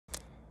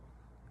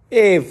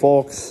Hey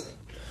folks,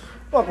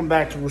 welcome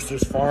back to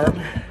Roosters Farm.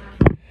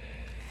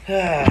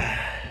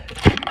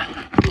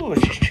 Ooh,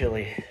 it's just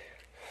chilly.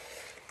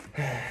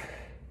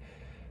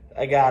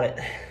 I got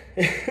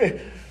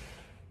it.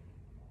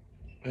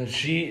 And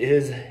she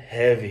is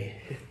heavy.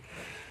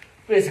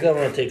 Basically, I'm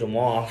gonna take them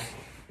off,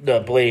 the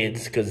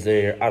blades, because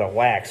they're out of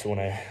wax when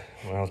I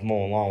was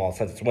mowing lawn. Well,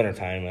 since it's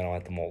wintertime, I don't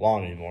have to mow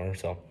lawn anymore,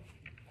 so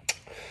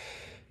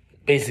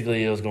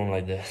basically it was going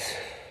like this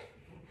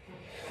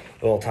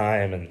the whole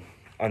time, and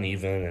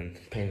uneven and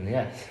pain in the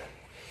ass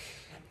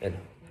and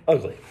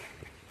ugly.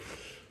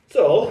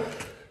 So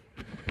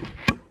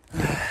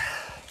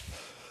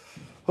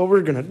what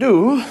we're gonna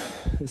do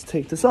is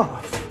take this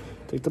off,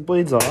 take the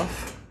blades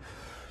off,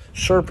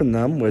 sharpen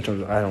them, which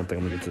I don't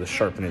think I'm gonna get to the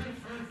sharpening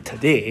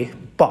today,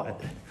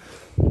 but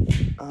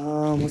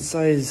what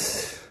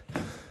size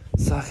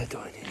socket do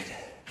I need?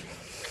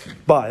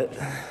 But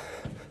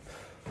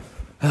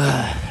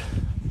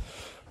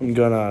I'm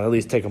gonna at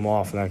least take them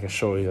off, and I can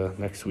show you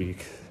next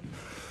week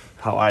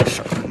how I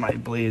sharpen my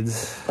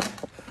blades.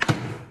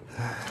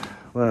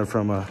 Learned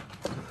from a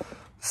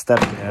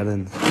stepdad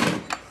and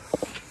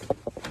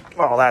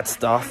all that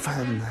stuff.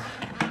 And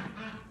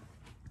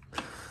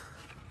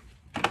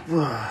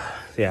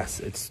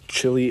yes, it's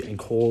chilly and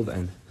cold,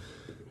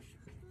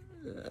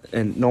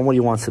 and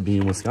nobody wants to be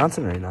in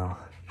Wisconsin right now.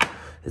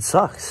 It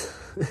sucks.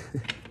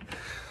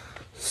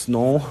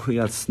 Snow. We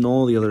got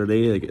snow the other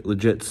day, like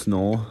legit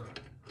snow.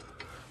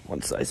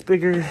 One size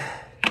bigger.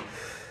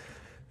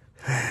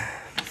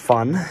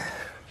 Fun.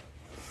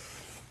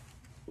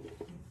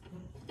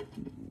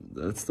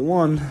 That's the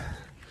one.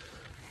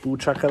 Boo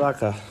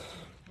chakalaka.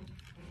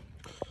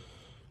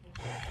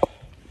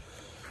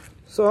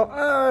 So,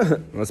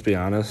 let's be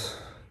honest.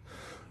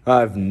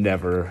 I've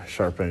never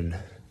sharpened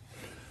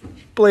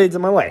blades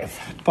in my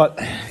life. But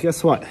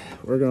guess what?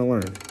 We're gonna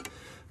learn.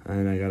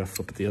 And I gotta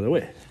flip it the other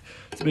way.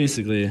 So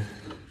basically,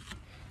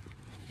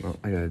 well,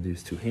 I gotta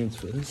use two hands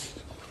for this.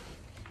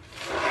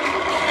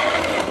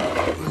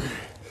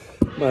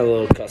 My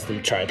little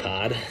custom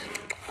tripod,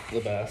 the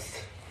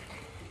best.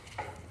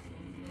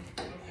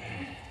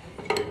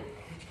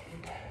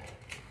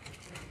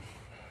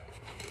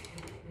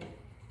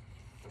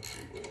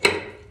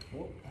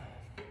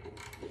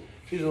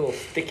 She's a little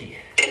sticky.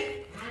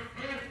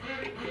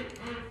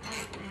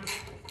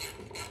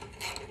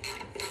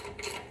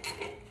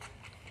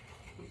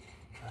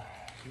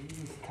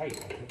 She's tight, I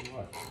tell you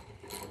what.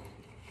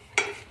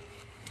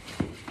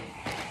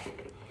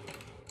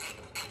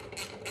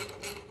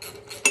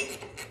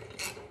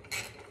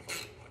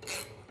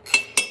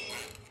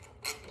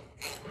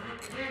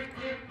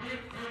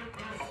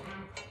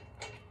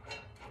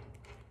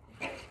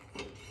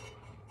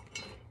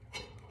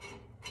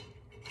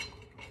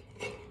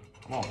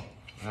 Oh,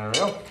 there we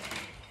go.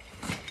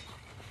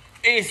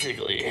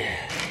 Basically,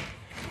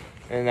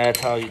 and that's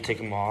how you take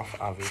them off.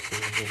 Obviously, a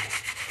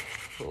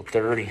little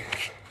dirty,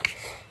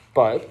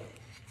 but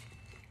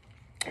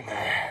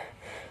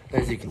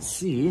as you can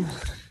see,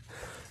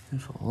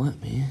 if it'll let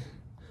me,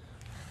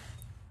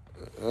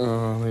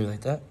 maybe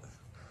like that.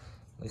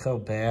 Look how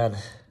bad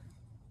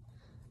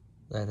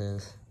that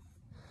is.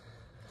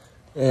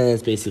 And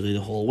it's basically the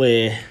whole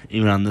way,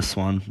 even on this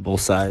one, both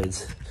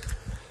sides.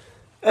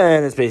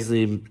 And it's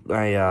basically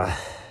my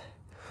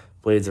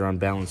blades are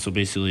unbalanced, so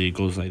basically it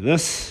goes like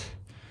this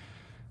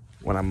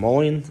when I'm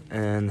mowing,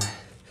 and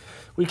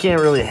we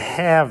can't really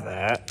have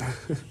that.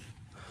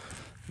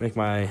 Make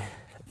my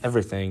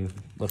everything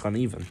look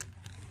uneven.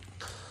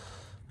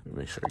 Let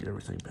me make sure I get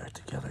everything back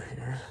together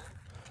here.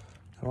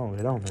 Come on,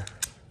 get down there.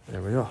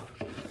 There we go.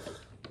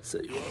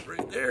 Set you up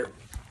right there.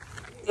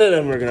 And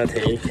then we're gonna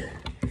take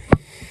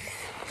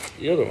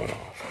the other one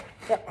off.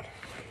 That one.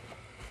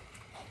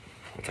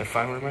 Once I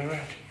find where my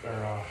ratchet,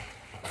 or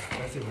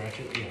did I say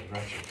ratchet? Yeah,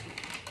 ratchet.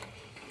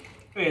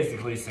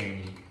 Basically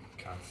same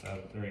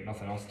concept. There ain't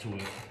nothing else to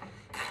it.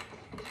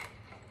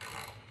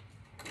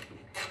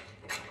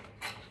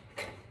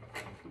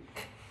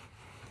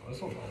 Oh,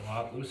 this one's a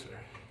lot looser.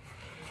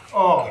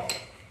 Oh,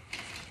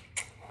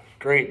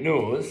 great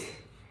news.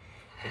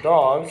 The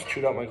dogs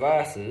chewed out my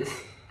glasses.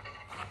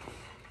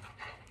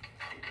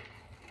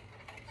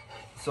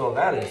 So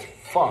that is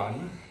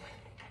fun.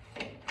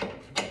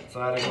 So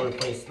I had to go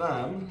replace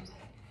them.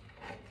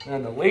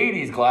 And the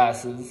ladies'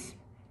 glasses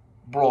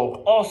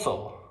broke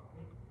also.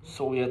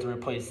 So we had to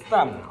replace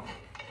them now.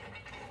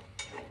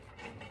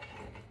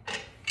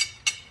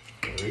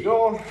 There we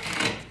go. A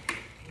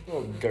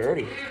little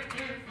dirty.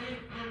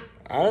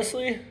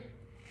 Honestly,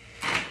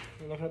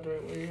 look at the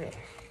right way here.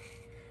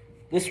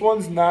 This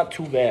one's not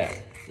too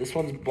bad. This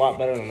one's a lot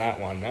better than that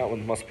one. That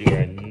one must be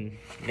where I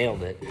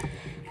nailed it.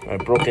 I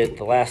broke it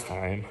the last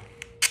time.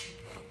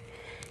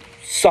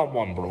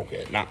 Someone broke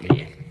it, not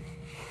me.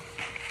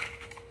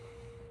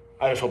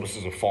 I just hope this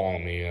doesn't fall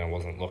on me and I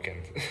wasn't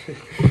looking.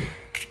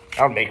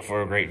 That would make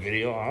for a great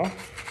video, huh?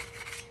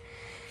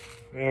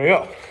 There we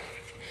go.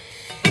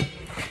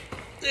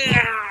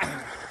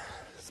 Yeah.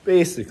 It's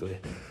basically,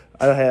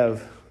 I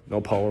have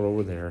no power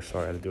over there, so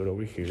I had to do it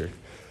over here.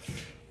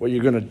 What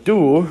you're gonna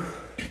do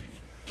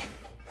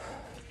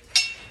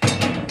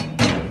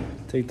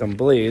take them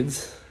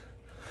blades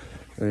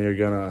and you're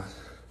gonna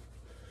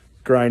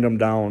grind them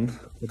down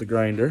with the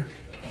grinder,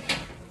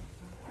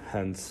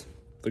 hence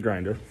the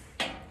grinder.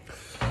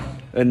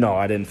 And no,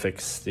 I didn't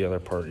fix the other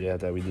part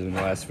yet that we did in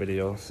the last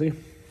video. See?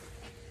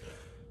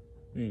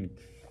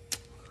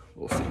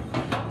 We'll see.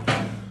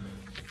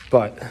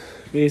 But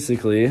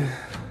basically,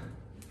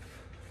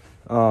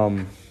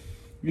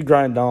 you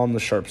grind down the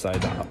sharp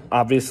sides.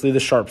 Obviously, the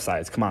sharp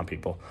sides. Come on,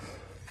 people.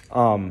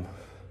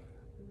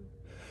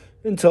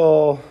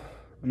 Until,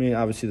 I mean,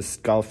 obviously the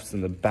scuffs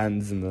and the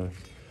bends and the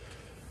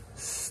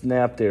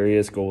snapped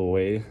areas go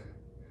away.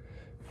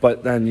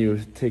 But then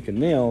you take a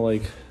nail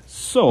like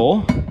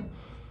so.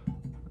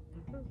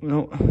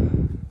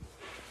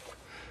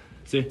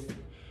 See?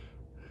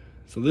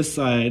 So this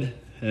side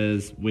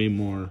has way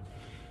more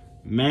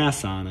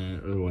mass on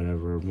it or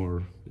whatever,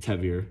 more, it's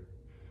heavier,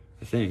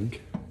 I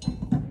think.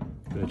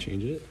 Did I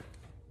change it?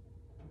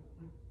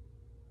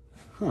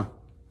 Huh.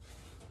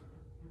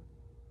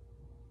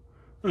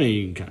 I mean,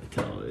 you can kind of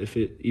tell. If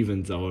it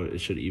evens out, it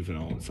should even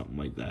out, something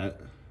like that.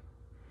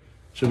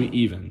 Should be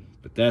even,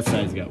 but that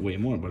side's got way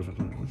more. But if I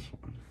put it on this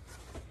one,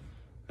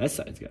 that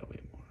side's got way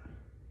more.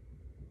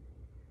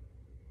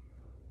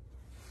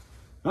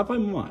 Not by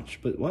much,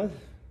 but what?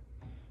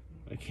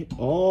 I can't,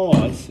 oh,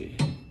 I see.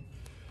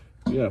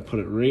 You gotta put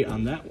it right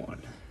on that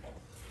one.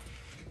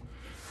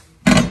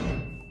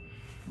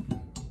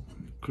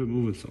 Quit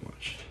moving so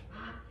much.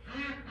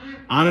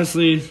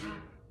 Honestly,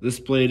 this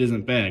blade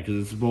isn't bad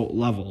because it's about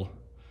level.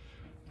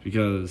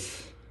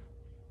 Because,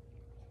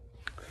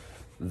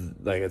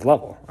 like, it's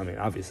level. I mean,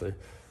 obviously.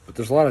 But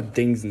there's a lot of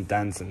dings and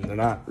dents and they're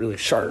not really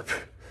sharp.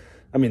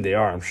 I mean, they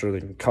are. I'm sure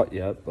they can cut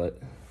yet, but...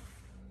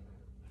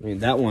 I mean,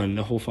 that one,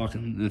 the whole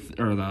fucking...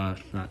 Or the...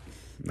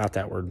 Not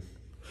that word.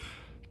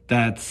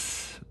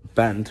 That's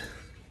bent.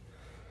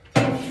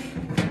 I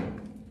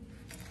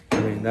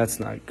mean, that's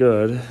not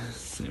good.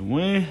 Same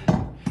way.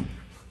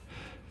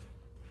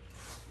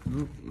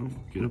 Oh,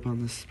 get up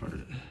on this part.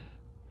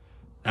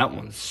 That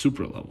one's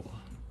super level.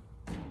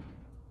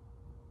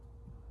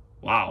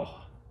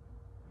 Wow.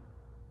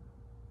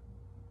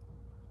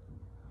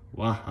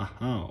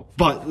 Wow.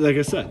 But like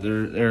I said,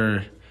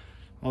 they're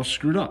all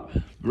screwed up.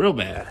 Real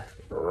bad.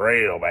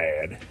 Real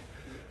bad.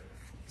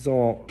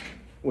 So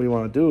what you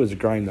want to do is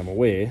grind them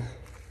away.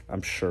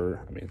 I'm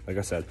sure. I mean, like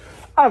I said,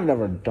 I've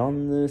never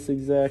done this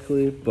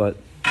exactly, but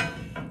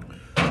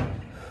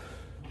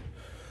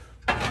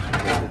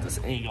get this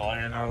angle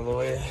iron out of the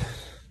way.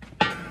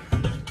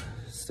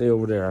 Stay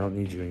over there. I don't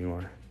need you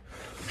anymore.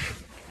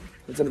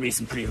 There's gonna be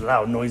some pretty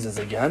loud noises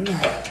again.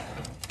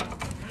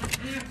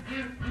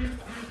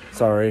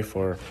 Sorry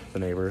for the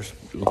neighbors.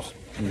 Oops.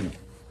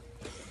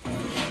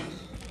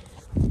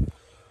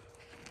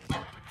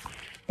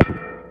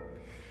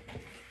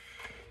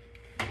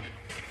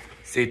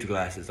 Safety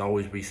glasses.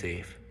 Always be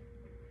safe.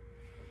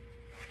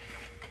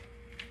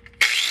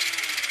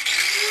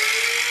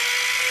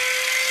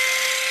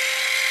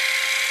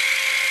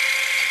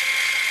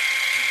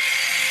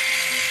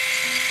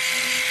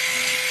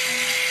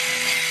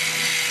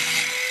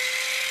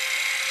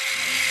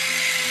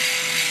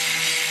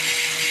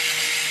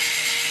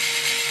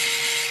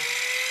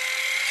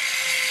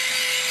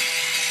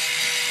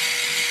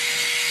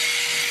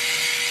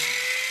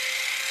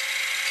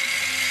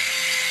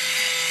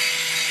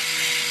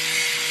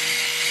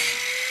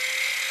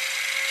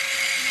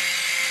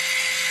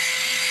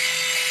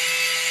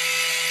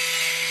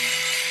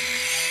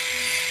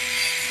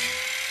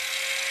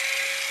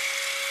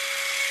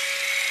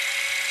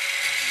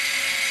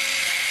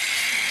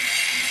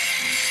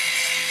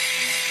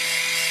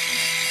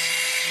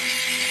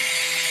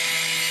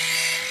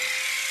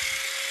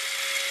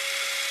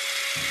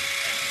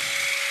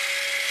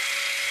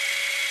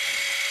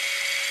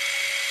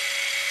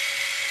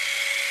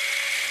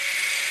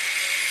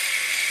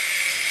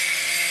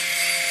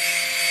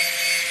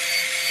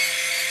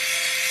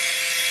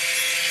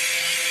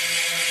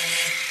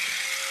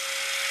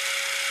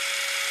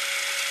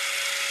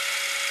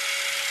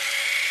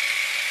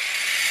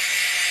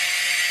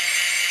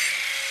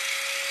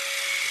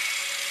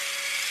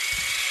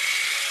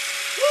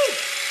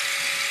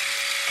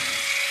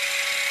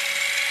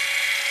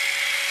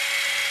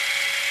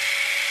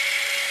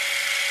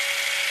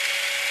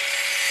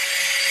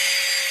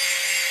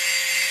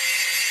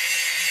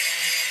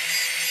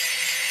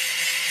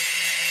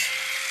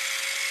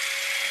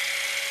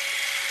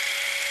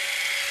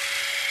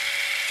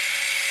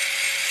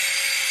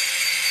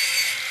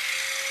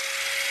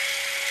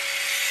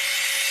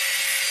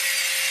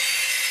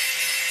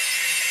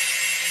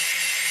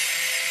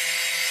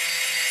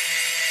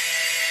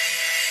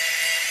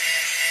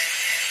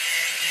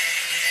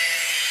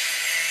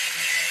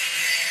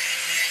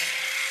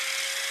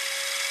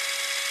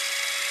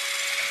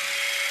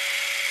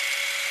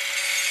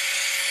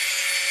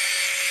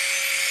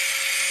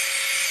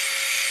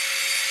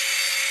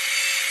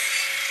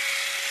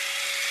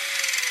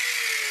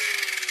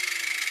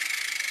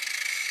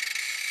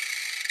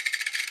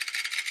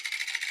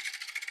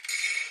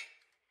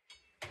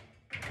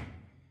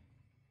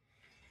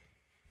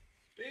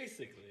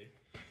 Basically,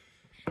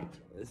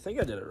 I think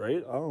I did it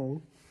right.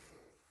 Oh.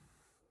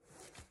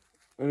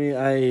 I mean,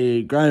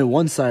 I grinded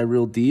one side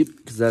real deep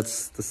because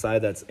that's the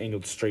side that's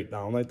angled straight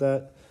down like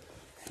that.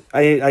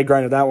 I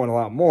grinded that one a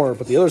lot more,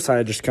 but the other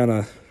side just kind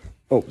of...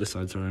 Oh, this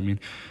side, sorry.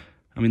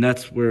 I mean,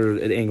 that's where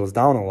it angles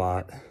down a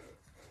lot.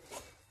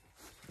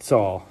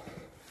 So...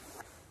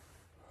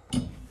 I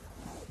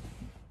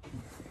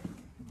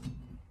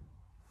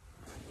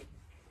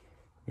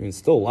mean, it's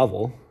still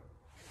level.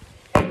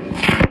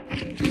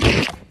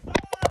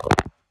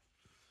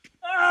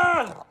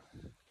 Ah!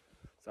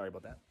 Sorry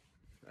about that.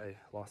 I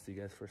lost you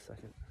guys for a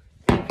second.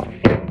 Try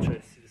to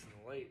see this in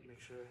the light, make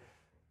sure.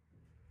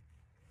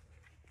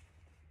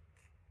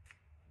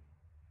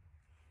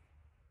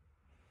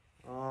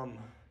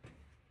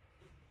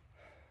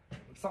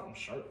 It's something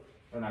sharp.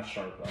 Or not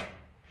sharp,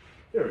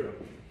 there we go.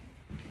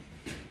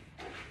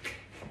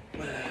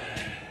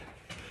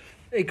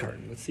 Hey,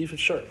 carton, let's see if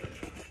it's sharp.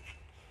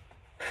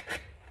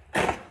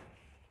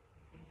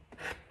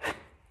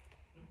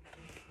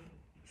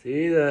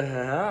 See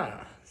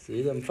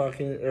see them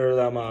fucking, or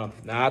them,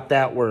 not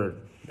that word.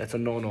 That's a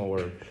no-no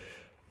word.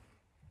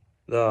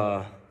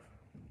 The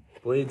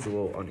blade's a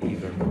little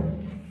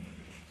uneven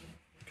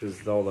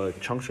because all the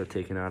chunks are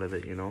taken out of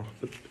it, you know.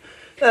 But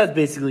that's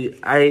basically,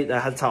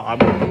 that's how I'm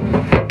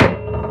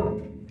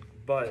doing.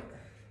 But,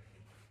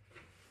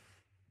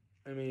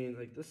 I mean,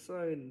 like this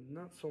side,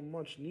 not so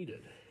much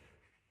needed.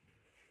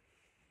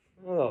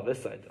 Well,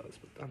 this side does,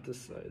 but not this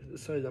side.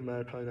 This side I'm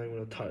probably not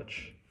going to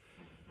touch.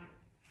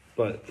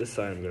 But this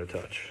side I'm going to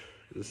touch.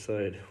 This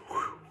side,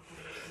 whew,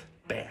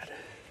 bad.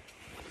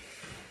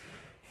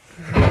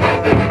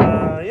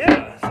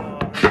 Yeah, so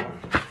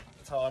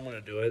that's how I'm going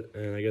to do it.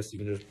 And I guess you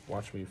can just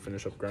watch me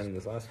finish up grinding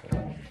this last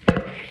one.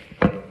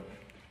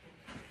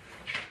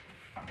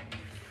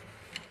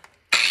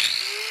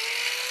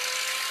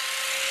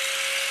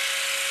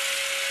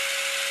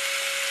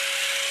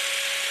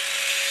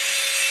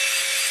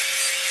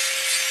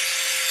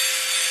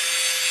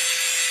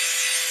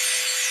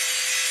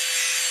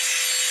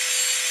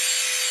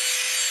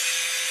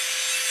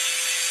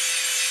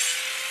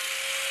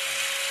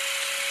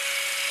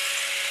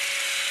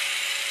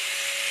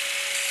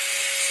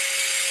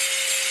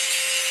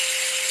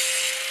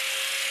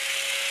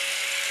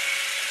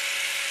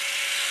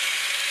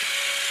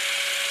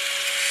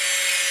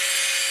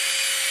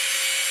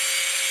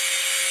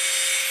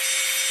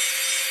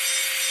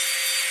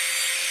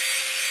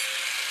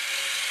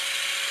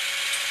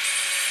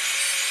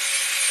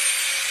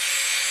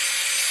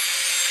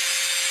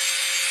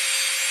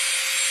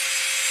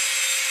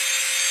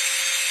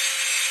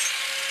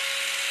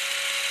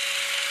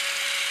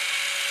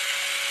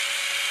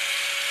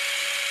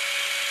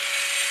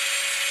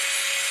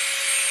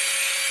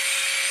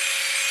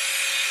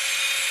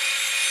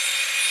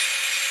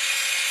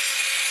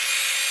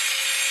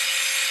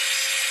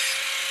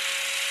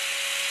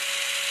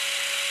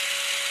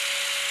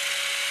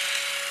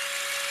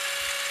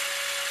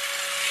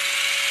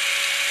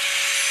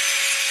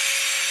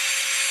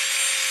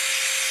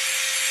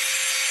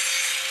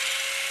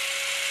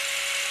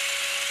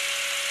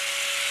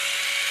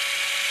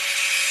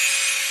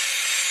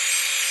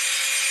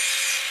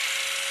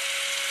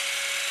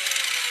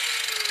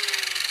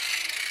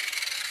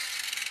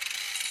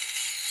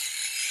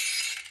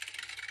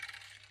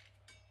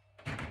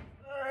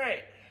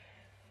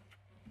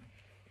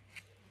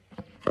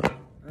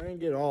 I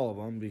didn't get all of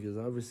them because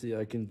obviously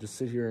I can just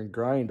sit here and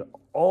grind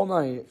all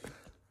night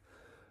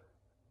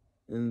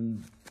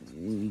and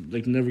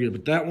like never get it.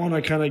 But that one I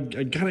kind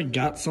of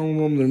got some of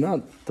them. They're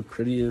not the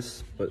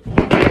prettiest, but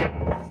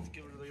let's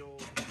give it the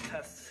old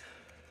test.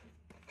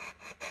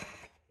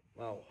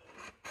 Wow,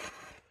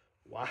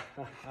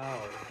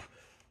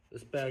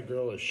 this bad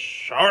girl is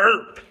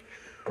sharp.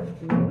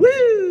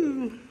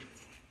 Woo!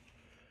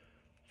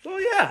 So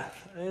yeah,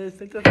 I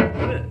think that's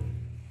about it.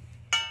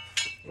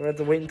 We're going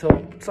to have to wait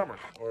until summer,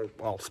 or,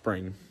 well,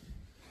 spring.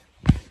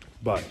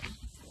 But,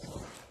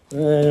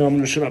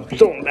 I'm just going to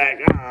throw it back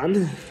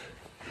on.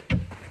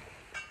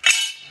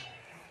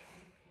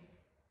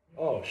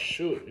 Oh,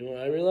 shoot. You know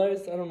what I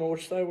realized? I don't know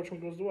which one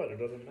goes to what. It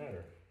doesn't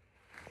matter.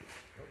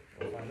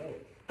 We'll find out.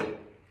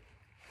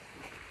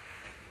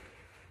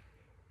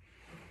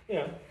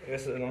 Yeah, I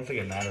guess I don't think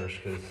it matters,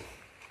 because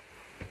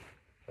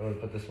I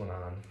would put this one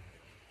on.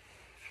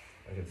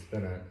 I could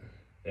spin it.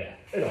 Yeah,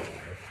 it don't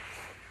matter.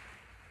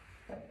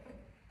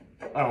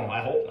 I don't know,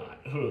 I hope not.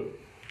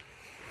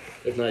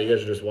 If not, you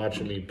guys are just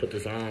watching me put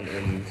this on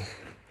and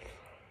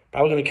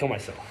probably gonna kill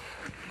myself.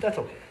 That's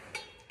okay.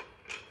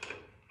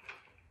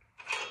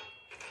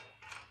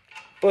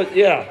 But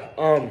yeah,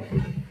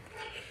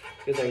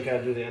 guess I can kind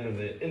of do the end of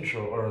the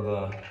intro or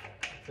the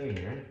thing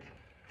here.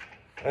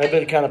 I've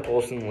been kind of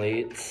posting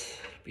late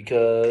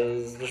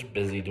because just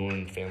busy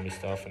doing family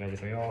stuff and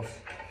everything else.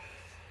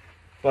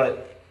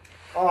 But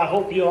I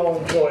hope you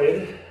all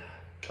enjoyed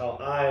how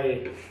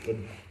I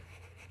would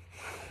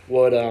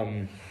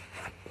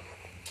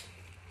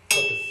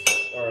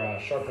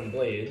sharpen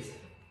blades,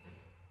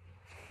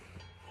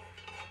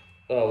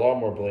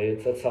 lawnmower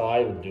blades. That's how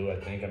I would do it,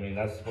 I think. I mean,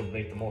 that's what would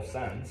make the most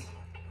sense.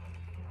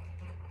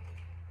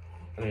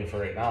 I mean, for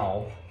right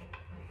now,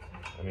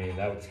 I mean,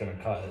 that's gonna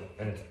cut it,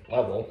 and it's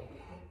level,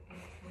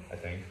 I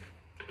think.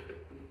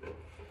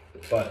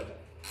 But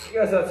I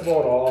guess that's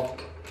about all.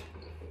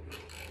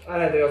 I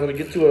didn't think I was gonna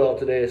get to it all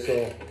today,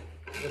 so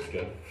that's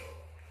good.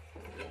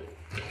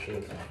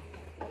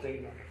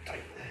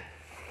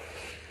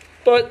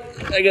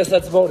 But I guess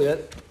that's about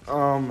it.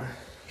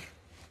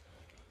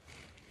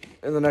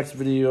 In the next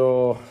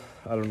video,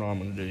 I don't know what I'm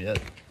gonna do yet.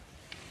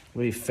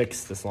 We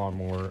fix this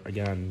lawnmower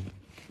again.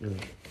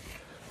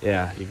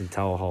 Yeah, you can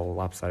tell how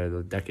lopsided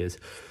the deck is.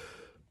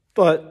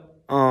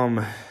 But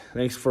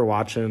thanks for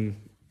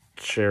watching.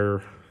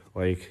 Share,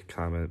 like,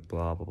 comment,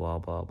 blah blah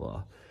blah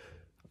blah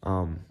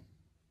blah.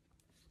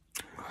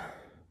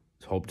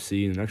 Hope to see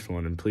you in the next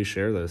one, and please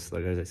share this.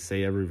 Like I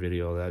say every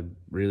video, I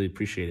really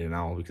appreciate it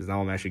now, because now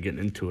I'm actually getting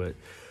into it,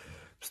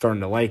 I'm starting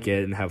to like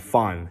it and have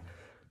fun.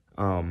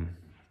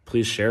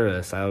 Please share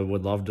this. I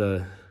would love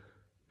to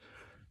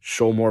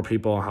show more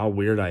people how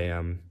weird I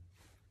am.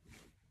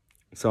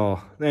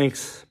 So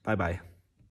thanks. Bye bye.